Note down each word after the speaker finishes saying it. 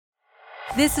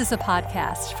This is a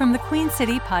podcast from the Queen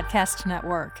City Podcast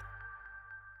Network.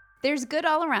 There's good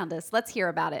all around us. Let's hear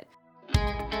about it.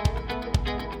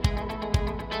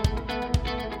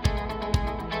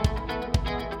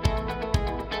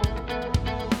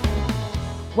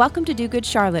 Welcome to Do Good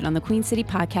Charlotte on the Queen City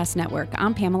Podcast Network.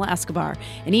 I'm Pamela Escobar.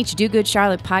 In each Do Good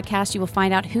Charlotte podcast, you will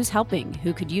find out who's helping,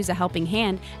 who could use a helping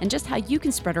hand, and just how you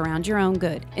can spread around your own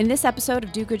good. In this episode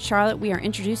of Do Good Charlotte, we are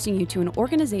introducing you to an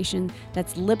organization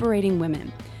that's liberating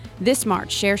women. This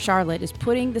March, Share Charlotte is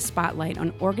putting the spotlight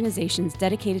on organizations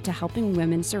dedicated to helping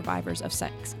women survivors of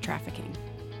sex trafficking.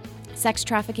 Sex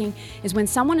trafficking is when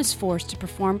someone is forced to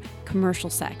perform commercial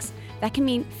sex. That can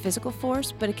mean physical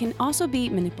force, but it can also be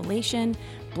manipulation,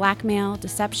 blackmail,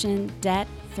 deception, debt,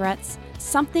 threats,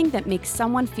 something that makes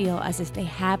someone feel as if they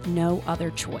have no other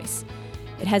choice.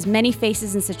 It has many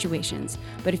faces and situations,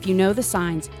 but if you know the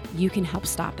signs, you can help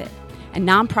stop it. And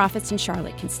nonprofits in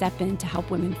Charlotte can step in to help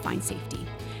women find safety.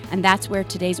 And that's where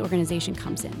today's organization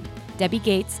comes in. Debbie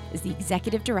Gates is the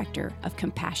Executive Director of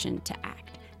Compassion to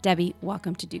Act. Debbie,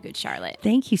 welcome to Do Good Charlotte.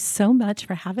 Thank you so much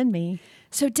for having me.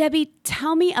 So Debbie,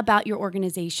 tell me about your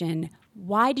organization.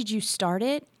 Why did you start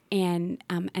it? And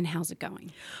how's it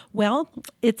going? Well,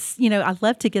 it's, I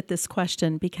love to get this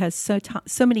question because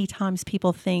so many times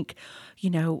people think,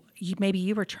 maybe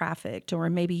you were trafficked or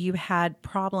maybe you had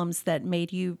problems that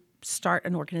made you start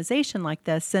an organization like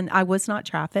this. And I was not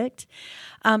trafficked,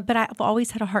 but I've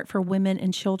always had a heart for women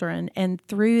and children. And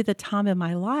through the time of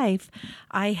my life,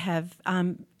 I have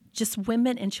just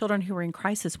women and children who were in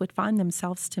crisis would find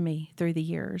themselves to me through the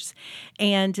years.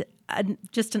 And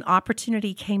just an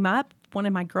opportunity came up. One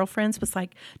of my girlfriends was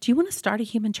like, do you want to start a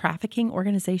human trafficking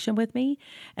organization with me?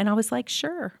 And I was like,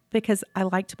 sure, because I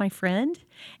liked my friend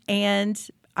and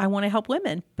I want to help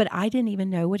women. But I didn't even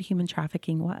know what human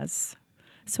trafficking was.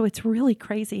 So it's really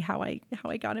crazy how I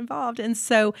got involved. And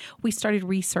so we started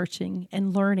researching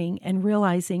and learning and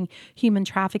realizing human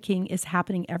trafficking is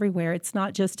happening everywhere. It's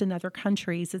not just in other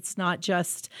countries. It's not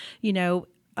just,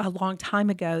 a long time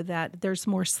ago that there's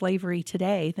more slavery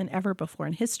today than ever before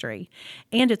in history.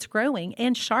 And it's growing.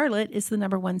 And Charlotte is the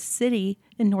number one city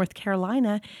in North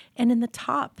Carolina and in the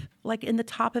top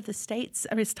of the states,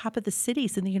 it's top of the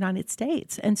cities in the United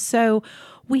States. And so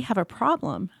we have a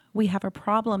problem. We have a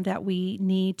problem that we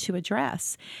need to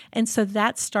address. And so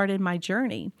that started my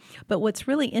journey. But what's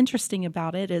really interesting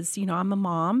about it is, I'm a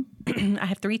mom. I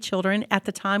have 3 children. At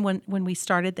the time when we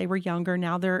started, they were younger.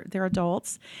 Now they're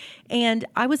adults. And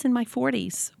I was in my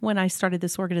 40s when I started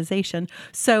this organization.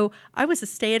 So I was a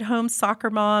stay-at-home soccer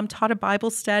mom, taught a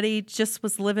Bible study, just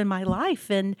was living my life.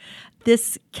 And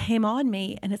this came on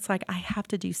me, and it's like, I have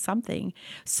to do something.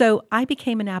 So I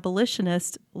became an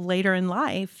abolitionist later in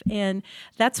life, and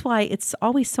that's why it's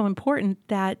always so important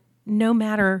that no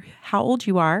matter how old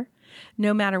you are,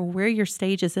 no matter where your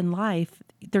stage is in life,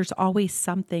 there's always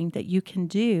something that you can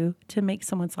do to make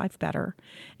someone's life better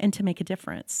and to make a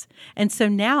difference. And so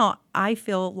now I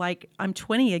feel like I'm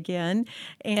 20 again,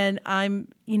 and I'm,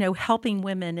 helping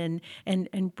women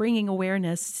and bringing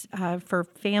awareness for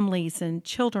families and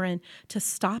children to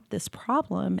stop this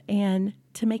problem and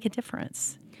to make a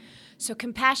difference. So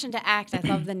Compassion to Act, I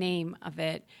love the name of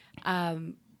it.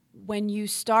 When you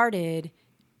started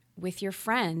with your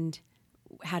friend,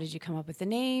 how did you come up with the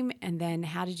name? And then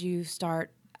how did you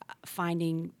start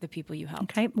finding the people you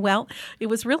helped? Okay. Well, it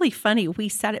was really funny. We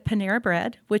sat at Panera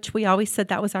Bread, which we always said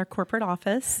that was our corporate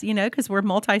office, because we're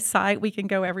multi-site. We can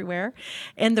go everywhere.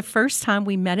 And the first time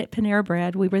we met at Panera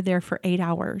Bread, we were there for 8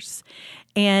 hours.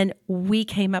 And we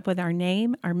came up with our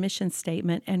name, our mission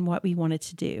statement, and what we wanted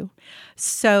to do.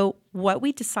 So what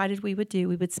we decided we would do,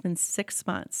 we would spend 6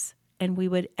 months and we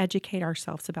would educate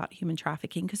ourselves about human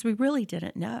trafficking because we really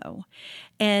didn't know.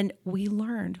 And we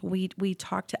learned. We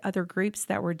talked to other groups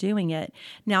that were doing it.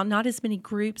 Now, not as many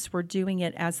groups were doing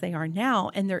it as they are now,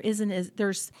 and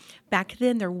back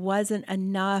then there wasn't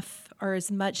enough or as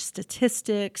much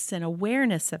statistics and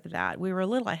awareness of that. We were a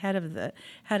little ahead of it.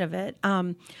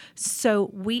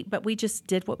 But we just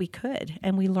did what we could,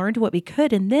 and we learned what we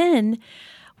could, and then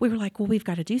we were like, well, we've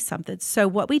got to do something. So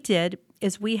what we did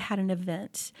is we had an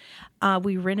event.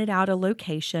 We rented out a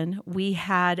location. We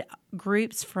had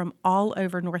groups from all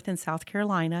over North and South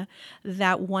Carolina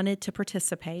that wanted to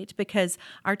participate because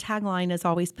our tagline is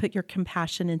always put your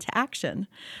compassion into action.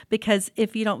 Because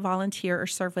if you don't volunteer or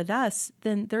serve with us,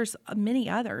 then there's many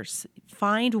others.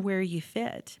 Find where you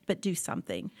fit, but do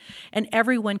something. And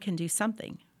everyone can do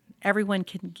something. Everyone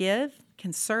can give,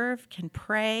 can serve, can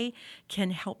pray,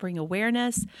 can help bring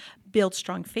awareness, build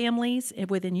strong families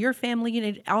within your family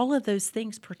unit. All of those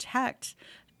things protect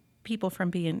people from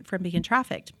being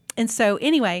trafficked. And so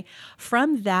anyway,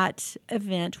 from that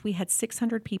event, we had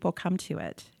 600 people come to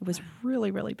it. It was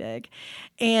really, really big.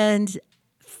 And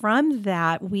from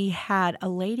that, we had a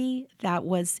lady that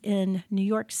was in New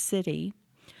York City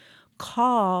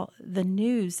call the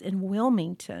news in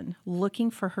Wilmington looking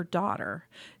for her daughter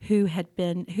who had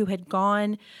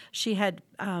gone. She had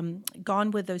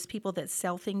gone with those people that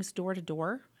sell things door to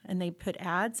door, and they put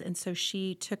ads. And so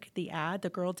she took the ad, the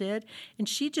girl did, and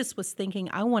she just was thinking,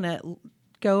 I want to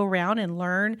go around and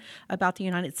learn about the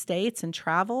United States and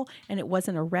travel, and it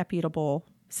wasn't a reputable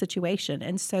situation.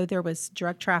 And so there was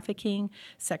drug trafficking,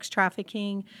 sex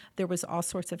trafficking, there was all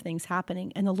sorts of things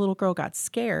happening. And the little girl got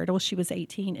scared. Well, she was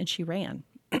 18 and she ran.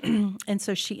 And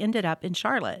so she ended up in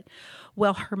Charlotte.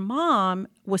 Well, her mom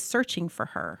was searching for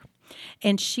her,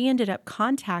 and she ended up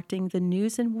contacting the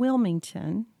news in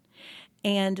Wilmington.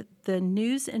 And the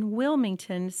news in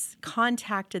Wilmington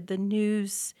contacted the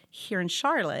news here in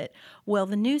Charlotte. Well,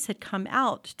 the news had come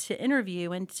out to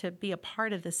interview and to be a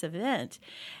part of this event.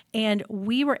 And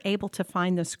we were able to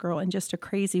find this girl in just a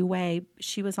crazy way.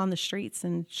 She was on the streets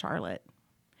in Charlotte.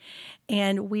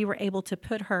 And we were able to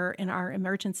put her in our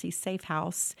emergency safe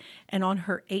house. And on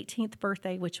her 18th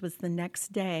birthday, which was the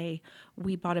next day,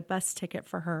 we bought a bus ticket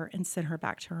for her and sent her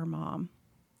back to her mom.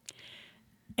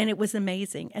 And it was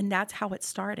amazing. And that's how it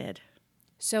started.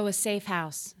 So a safe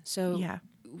house. So yeah.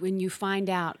 When you find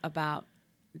out about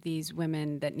these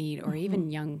women that need, or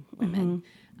even young women,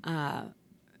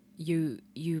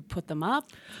 you put them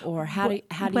up, or how do you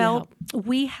help? Well,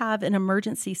 we have an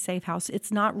emergency safe house.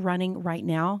 It's not running right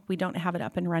now. We don't have it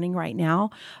up and running right now.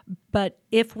 But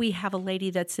if we have a lady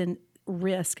that's in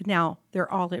risk, now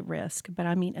they're all at risk, but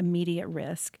I mean immediate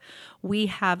risk, we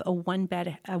have a one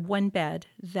bed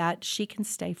that she can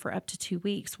stay for up to 2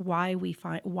 weeks while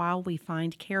we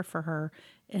find care for her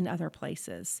in other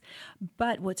places.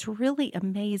 But what's really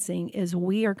amazing is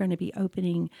we are going to be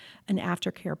opening an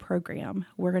aftercare program.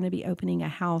 We're going to be opening a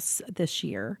house this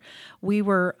year. We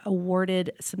were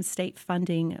awarded some state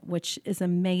funding, which is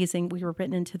amazing. We were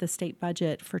written into the state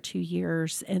budget for 2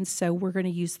 years. And so we're going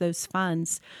to use those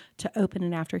funds to open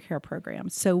an aftercare program.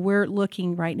 So we're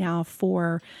looking right now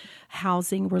for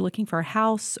housing. We're looking for a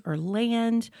house or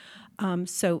land.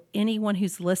 So anyone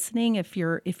who's listening, if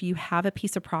you have a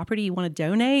piece of property you want to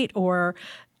donate or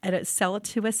sell it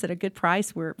to us at a good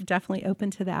price, we're definitely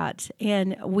open to that.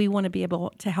 And we want to be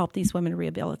able to help these women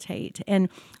rehabilitate. And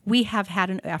we have had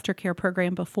an aftercare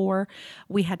program before.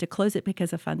 We had to close it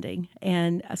because of funding.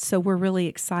 And so we're really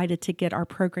excited to get our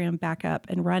program back up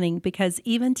and running, because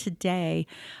even today,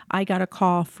 I got a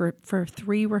call for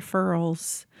 3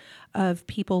 referrals of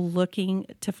people looking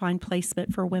to find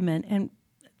placement for women. And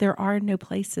there are no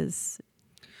places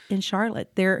in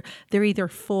Charlotte. They're either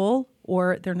full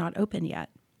or they're not open yet.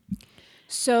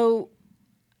 So,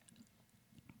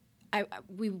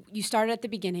 you started at the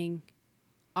beginning.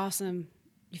 Awesome.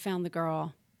 You found the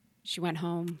girl. She went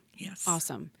home. Yes.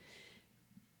 Awesome.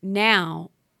 Now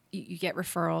you get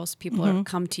referrals. People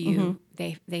come to you.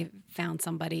 They found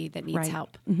somebody that needs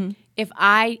help. If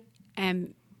I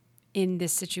am in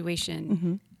this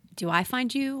situation, do I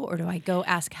find you, or do I go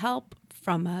ask help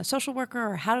from a social worker,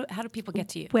 or how do people get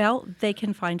to you? Well, they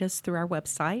can find us through our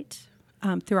website,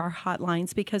 through our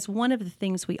hotlines, because one of the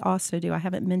things we also do, I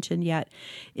haven't mentioned yet,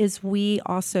 is we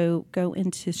also go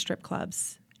into strip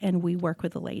clubs and we work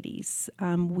with the ladies.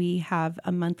 We have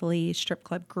a monthly strip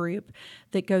club group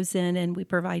that goes in and we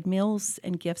provide meals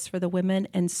and gifts for the women.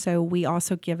 And so we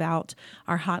also give out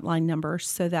our hotline numbers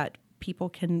so that people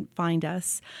can find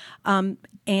us.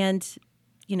 And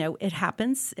you know, it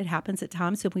happens at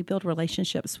times, and we build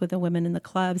relationships with the women in the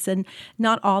clubs. And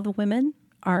not all the women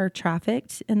are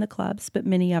trafficked in the clubs, but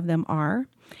many of them are.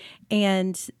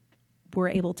 And we're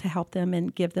able to help them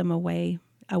and give them a way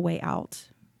out,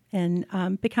 and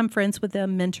become friends with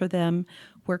them, mentor them,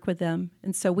 work with them.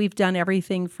 And so we've done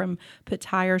everything from put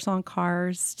tires on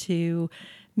cars to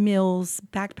meals,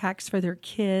 backpacks for their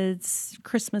kids,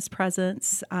 Christmas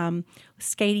presents,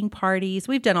 skating parties.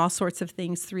 We've done all sorts of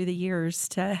things through the years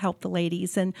to help the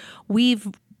ladies. And we've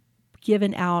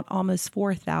given out almost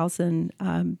 4,000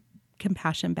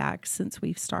 compassion bags since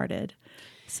we've started.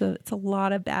 So it's a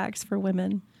lot of bags for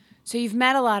women. So you've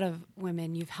met a lot of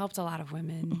women. You've helped a lot of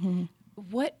women.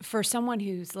 What, for someone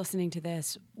who's listening to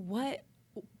this,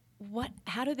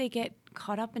 how do they get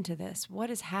caught up into this? What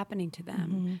is happening to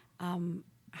them?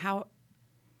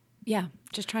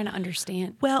 Just trying to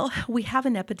understand. Well, we have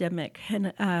an epidemic,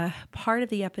 and part of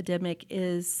the epidemic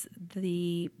is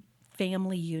the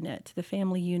family unit. The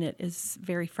family unit is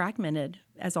very fragmented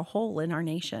as a whole in our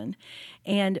nation,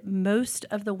 and most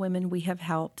of the women we have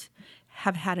helped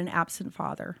have had an absent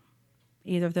father.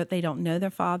 either that they don't know their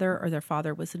father or their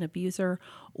father was an abuser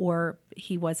or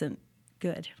he wasn't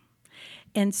good.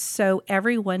 And so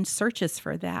everyone searches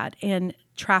for that. And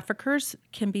traffickers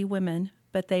can be women,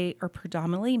 but they are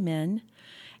predominantly men,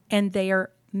 and they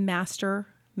are master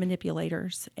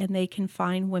manipulators, and they can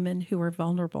find women who are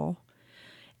vulnerable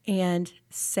and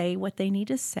say what they need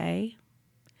to say,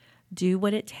 do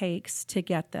what it takes to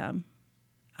get them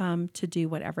to do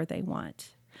whatever they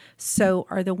want. So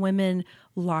are the women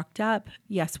locked up?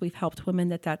 Yes, we've helped women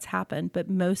that's happened, but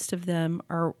most of them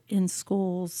are in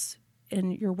schools,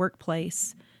 in your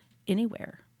workplace,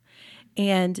 anywhere.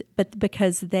 But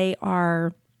because they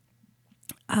are,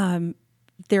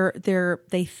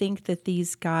 they think that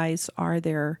these guys are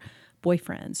their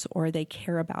boyfriends or they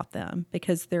care about them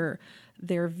because their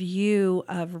view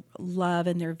of love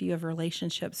and their view of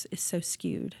relationships is so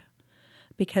skewed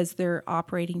because they're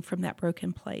operating from that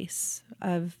broken place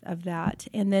of that.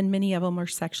 And then many of them are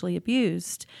sexually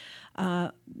abused.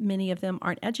 Many of them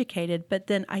aren't educated. But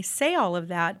then I say all of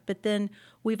that, but then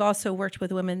we've also worked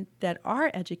with women that are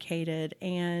educated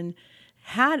and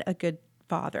had a good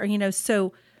father,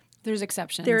 so there's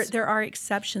exceptions. There are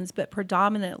exceptions, but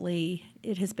predominantly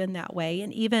it has been that way.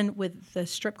 And even with the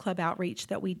strip club outreach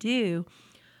that we do,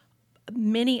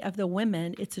 many of the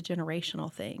women, it's a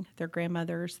generational thing. Their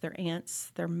grandmothers, their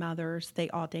aunts, their mothers, they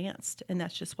all danced, and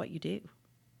that's just what you do.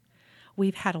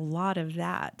 We've had a lot of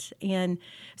that. And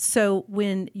so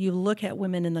when you look at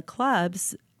women in the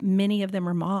clubs, many of them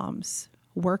are moms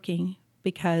working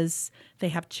because they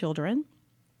have children.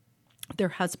 Their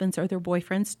husbands or their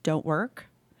boyfriends don't work.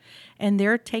 And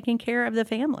they're taking care of the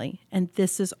family. And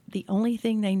this is the only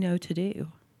thing they know to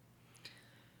do.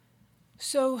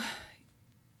 So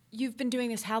you've been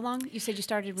doing this how long? You said you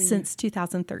started since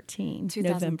 2013,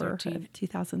 November of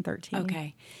 2013.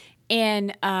 Okay.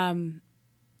 And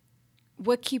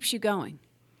what keeps you going?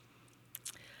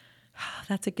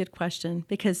 That's a good question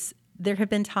because there have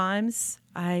been times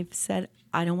I've said,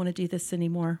 I don't want to do this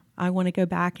anymore. I want to go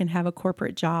back and have a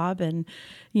corporate job and,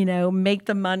 make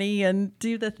the money and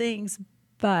do the things.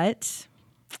 But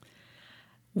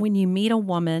when you meet a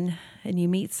woman and you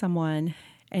meet someone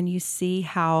and you see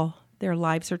how their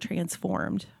lives are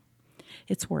transformed,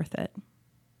 it's worth it.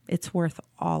 It's worth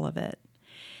all of it.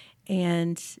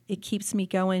 And it keeps me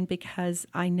going because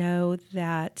I know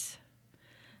that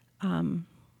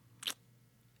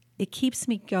it keeps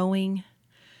me going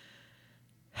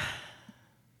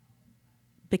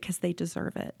because they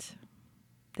deserve it.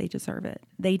 They deserve it.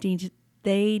 They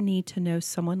need to know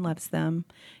someone loves them,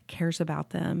 cares about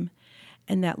them,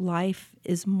 and that life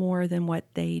is more than what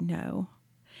they know.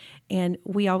 And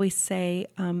we always say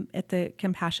at the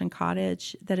Compassion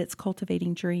Cottage that it's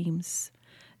cultivating dreams.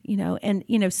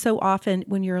 So often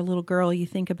when you're a little girl, you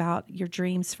think about your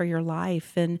dreams for your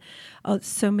life. And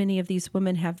so many of these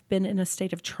women have been in a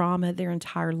state of trauma their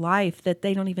entire life that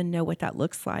they don't even know what that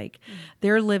looks like. Mm.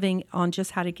 They're living on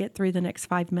just how to get through the next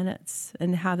 5 minutes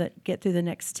and how to get through the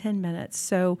next 10 minutes.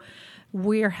 So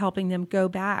we're helping them go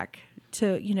back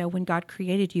to, when God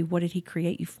created you, what did he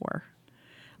create you for?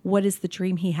 What is the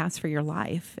dream he has for your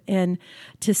life? And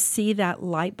to see that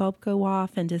light bulb go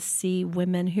off and to see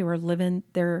women who are living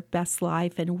their best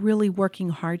life and really working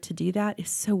hard to do that is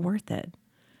so worth it.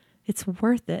 It's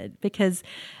worth it because,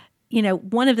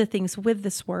 one of the things with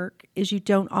this work is you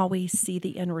don't always see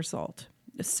the end result.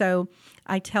 So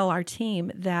I tell our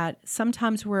team that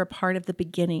sometimes we're a part of the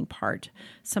beginning part.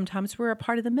 Sometimes we're a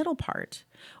part of the middle part.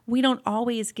 We don't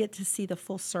always get to see the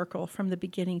full circle from the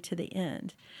beginning to the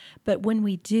end. But when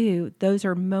we do, those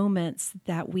are moments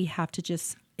that we have to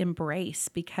just embrace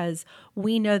because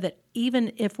we know that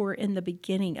even if we're in the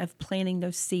beginning of planting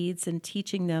those seeds and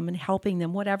teaching them and helping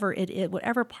them, whatever it is,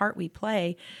 whatever part we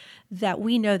play, that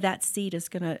we know that seed is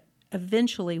going to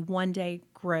eventually one day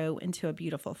grow into a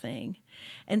beautiful thing.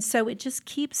 And so it just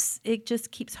keeps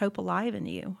hope alive in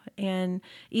you. And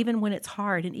even when it's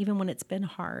hard and even when it's been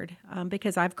hard,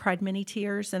 because I've cried many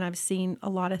tears and I've seen a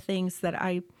lot of things that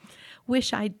I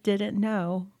wish I didn't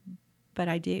know, but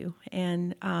I do.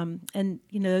 And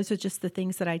those are just the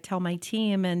things that I tell my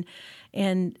team and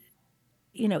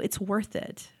it's worth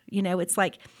it. It's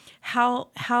like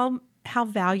how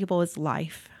valuable is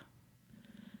life?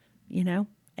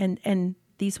 And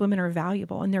these women are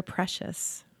valuable and they're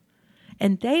precious.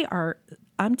 And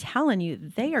I'm telling you,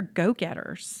 they are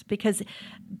go-getters because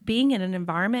being in an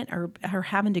environment or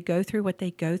having to go through what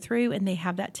they go through and they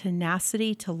have that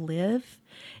tenacity to live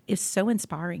is so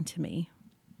inspiring to me.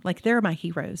 Like they're my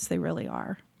heroes. They really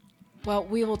are. Well,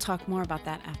 we will talk more about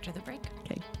that after the break.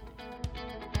 Okay.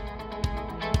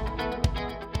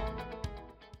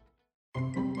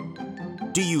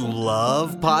 Do Do you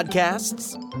love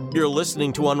podcasts? You're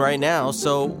listening to one right now,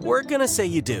 so we're going to say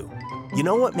you do. You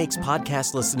know what makes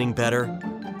podcast listening better?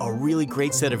 A really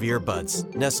great set of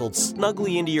earbuds nestled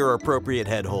snugly into your appropriate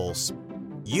head holes.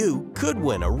 You could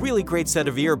win a really great set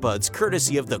of earbuds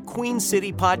courtesy of the Queen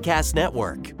City Podcast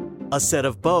Network. A set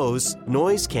of Bose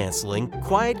noise-canceling,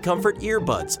 quiet comfort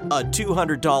earbuds, a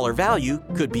 $200 value,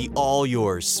 could be all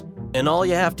yours. And all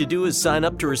you have to do is sign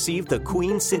up to receive the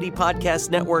Queen City Podcast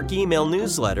Network email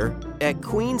newsletter at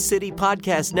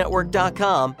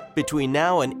queencitypodcastnetwork.com between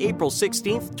now and April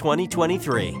 16th,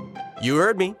 2023. You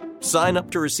heard me. Sign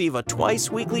up to receive a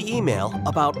twice-weekly email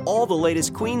about all the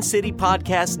latest Queen City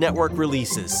Podcast Network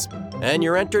releases. And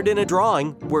you're entered in a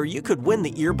drawing where you could win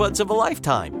the earbuds of a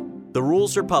lifetime. The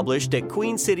rules are published at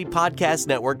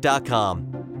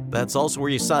queencitypodcastnetwork.com. That's also where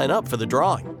you sign up for the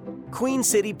drawing.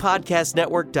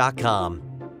 queencitypodcastnetwork.com.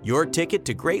 Your ticket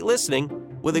to great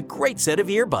listening with a great set of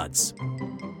earbuds.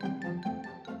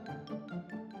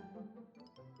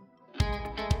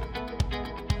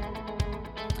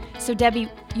 So, Debbie,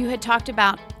 you had talked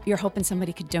about you're hoping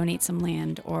somebody could donate some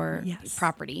land or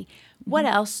property. What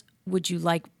else would you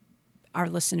like our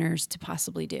listeners to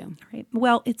possibly do? Right.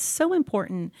 Well, it's so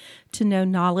important to know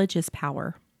knowledge is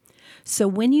power. So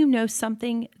when you know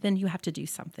something, then you have to do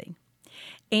something.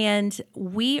 And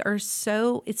it's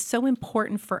so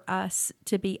important for us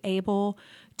to be able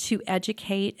to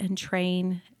educate and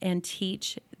train and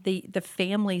teach the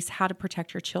families how to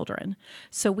protect your children.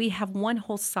 So we have one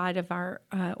whole side of our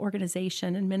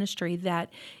organization and ministry that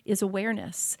is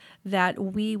awareness, that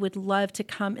we would love to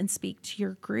come and speak to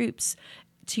your groups,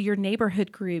 to your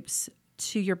neighborhood groups,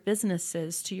 to your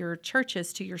businesses, to your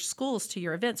churches, to your schools, to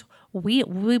your events. We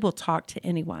will talk to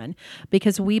anyone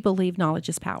because we believe knowledge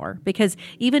is power. Because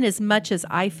even as much as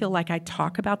I feel like I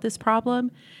talk about this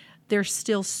problem, there's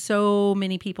still so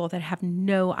many people that have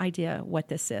no idea what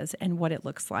this is and what it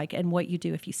looks like and what you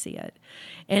do if you see it.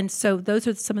 And so those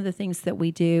are some of the things that we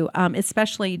do,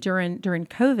 especially during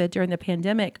COVID, during the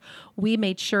pandemic. We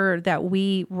made sure that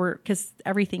we were, because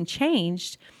everything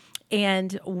changed,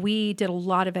 and we did a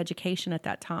lot of education at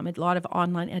that time, a lot of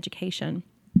online education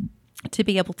to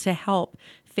be able to help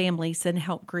families and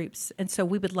help groups. And so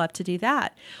we would love to do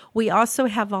that. We also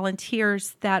have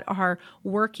volunteers that are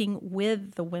working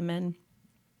with the women,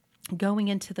 going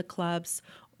into the clubs,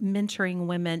 mentoring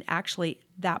women, actually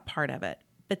that part of it.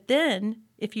 But then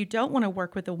if you don't want to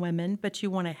work with the women, but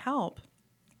you want to help,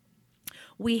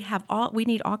 we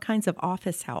need all kinds of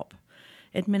office help,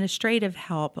 administrative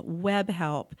help, web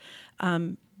help,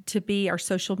 to be our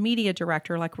social media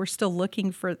director. Like, we're still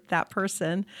looking for that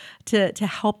person to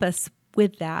help us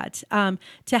with that,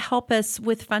 to help us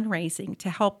with fundraising, to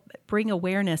help bring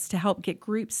awareness, to help get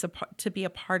groups to be a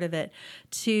part of it.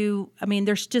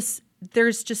 There's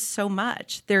just so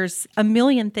much. There's a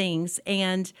million things,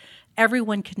 and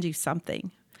everyone can do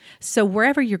something. So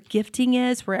wherever your gifting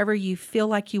is, wherever you feel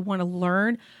like you want to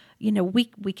learn,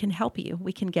 we can help you.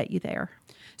 We can get you there.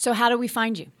 So how do we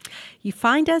find you? You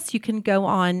find us, you can go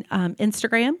on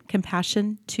Instagram,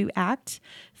 Compassion to Act,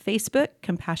 Facebook,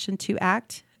 Compassion to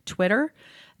Act, Twitter,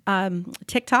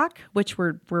 TikTok, which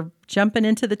we're jumping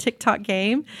into the TikTok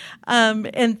game.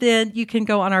 And then you can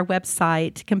go on our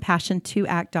website,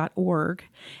 compassion2act.org.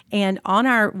 And on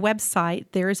our website,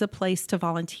 there is a place to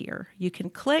volunteer. You can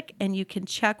click and you can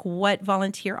check what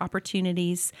volunteer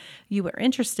opportunities you are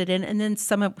interested in. And then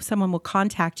someone will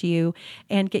contact you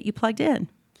and get you plugged in.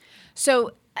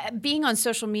 So being on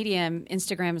social media,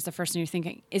 Instagram is the first thing you're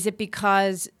thinking. Is it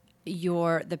because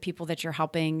the people that you're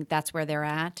helping, that's where they're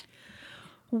at?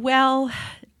 Well,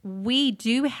 we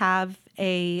do have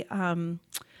an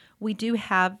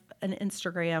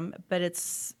Instagram, but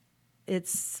it's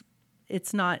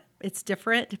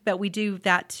different, but we do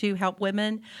that to help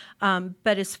women.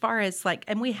 But as far as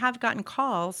and we have gotten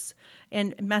calls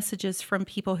and messages from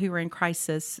people who are in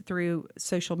crisis through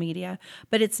social media,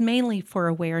 but it's mainly for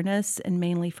awareness and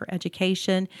mainly for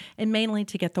education and mainly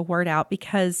to get the word out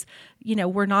because,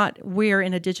 we're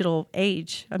in a digital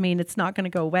age. It's not going to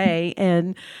go away.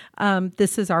 And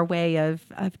this is our way of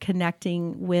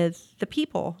connecting with the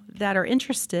people that are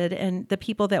interested and the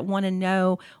people that want to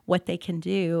know what they can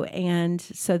do. And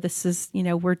so this is,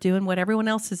 we're doing what everyone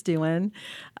else is doing,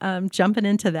 jumping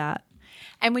into that.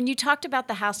 And when you talked about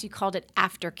the house, you called it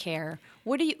aftercare.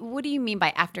 What do you mean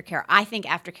by aftercare? I think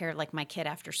aftercare like my kid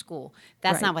after school.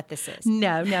 That's Right. not what this is.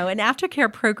 No. An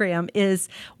aftercare program is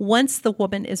once the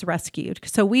woman is rescued.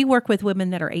 So we work with women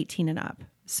that are 18 and up.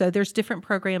 So there's different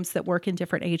programs that work in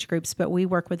different age groups, but we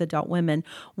work with adult women.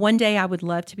 One day I would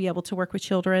love to be able to work with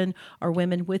children or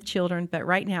women with children, but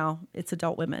right now it's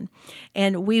adult women.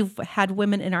 And we've had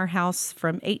women in our house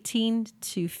from 18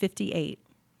 to 58.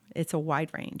 It's a wide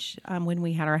range when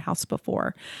we had our house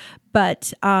before.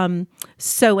 But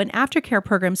so an aftercare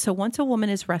program, so once a woman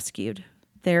is rescued,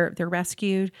 they're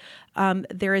rescued.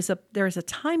 There is a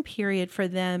time period for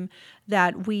them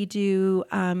that we do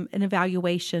an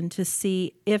evaluation to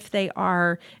see if they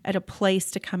are at a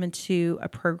place to come into a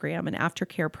program, an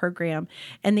aftercare program.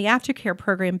 And the aftercare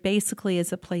program basically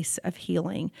is a place of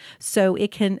healing. So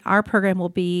our program will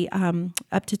be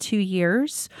up to 2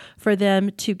 years for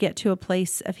them to get to a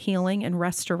place of healing and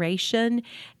restoration,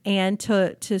 and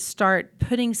to start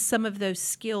putting some of those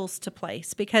skills to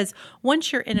place. Because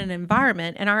once you're in an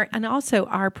environment, and also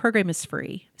our program is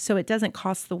free, so it doesn't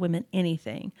cost the women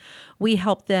anything. We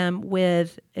help them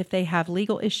with if they have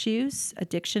legal issues,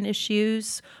 addiction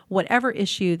issues, whatever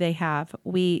issue they have,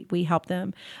 we help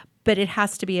them. But it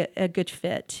has to be a good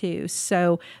fit too.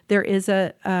 So there is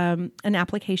an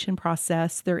application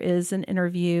process. There is an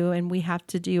interview, and we have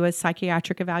to do a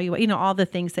psychiatric evaluation. All the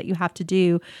things that you have to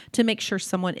do to make sure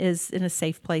someone is in a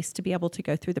safe place to be able to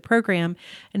go through the program.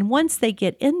 And once they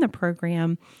get in the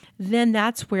program, then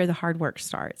that's where the hard work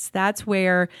starts. That's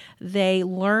where they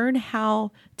learn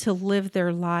how to live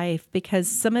their life, because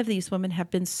some of these women have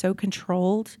been so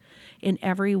controlled in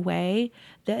every way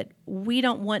that we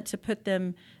don't want to put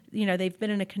them. They've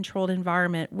been in a controlled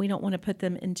environment. We don't want to put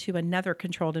them into another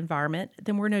controlled environment.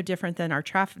 Then we're no different than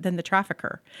than the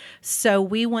trafficker. So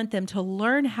we want them to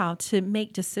learn how to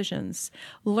make decisions,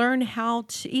 learn how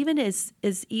to, even as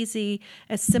easy,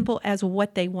 as simple as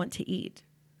what they want to eat.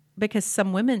 Because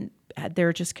some women,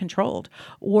 they're just controlled,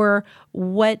 or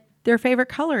what their favorite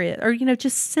color is, or,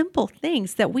 just simple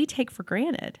things that we take for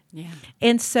granted. Yeah.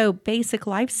 And so basic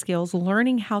life skills,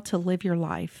 learning how to live your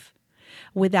life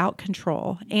without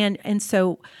control. And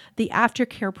so the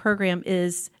aftercare program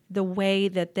is the way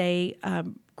that they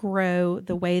grow,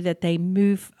 the way that they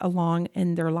move along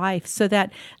in their life, so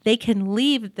that they can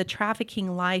leave the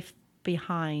trafficking life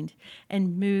behind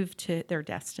and move to their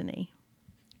destiny.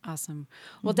 Awesome.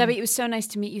 Well, Debbie, it was so nice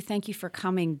to meet you. Thank you for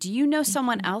coming. Do you know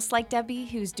someone else like Debbie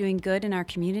who's doing good in our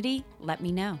community? Let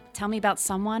me know. Tell me about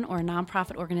someone or a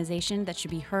nonprofit organization that should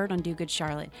be heard on Do Good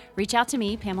Charlotte. Reach out to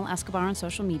me, Pamela Escobar, on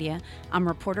social media. I'm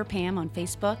Reporter Pam on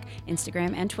Facebook,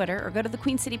 Instagram, and Twitter, or go to the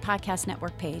Queen City Podcast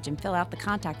Network page and fill out the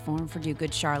contact form for Do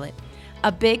Good Charlotte.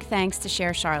 A big thanks to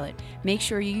Share Charlotte. Make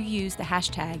sure you use the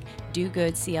hashtag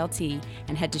DoGoodCLT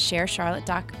and head to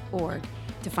sharecharlotte.org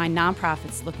to find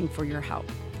nonprofits looking for your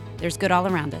help. There's good all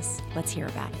around us. Let's hear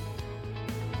about it.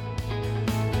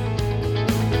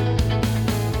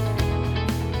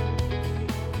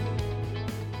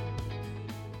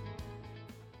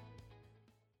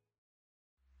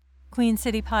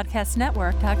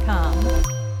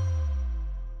 QueenCityPodcastNetwork.com.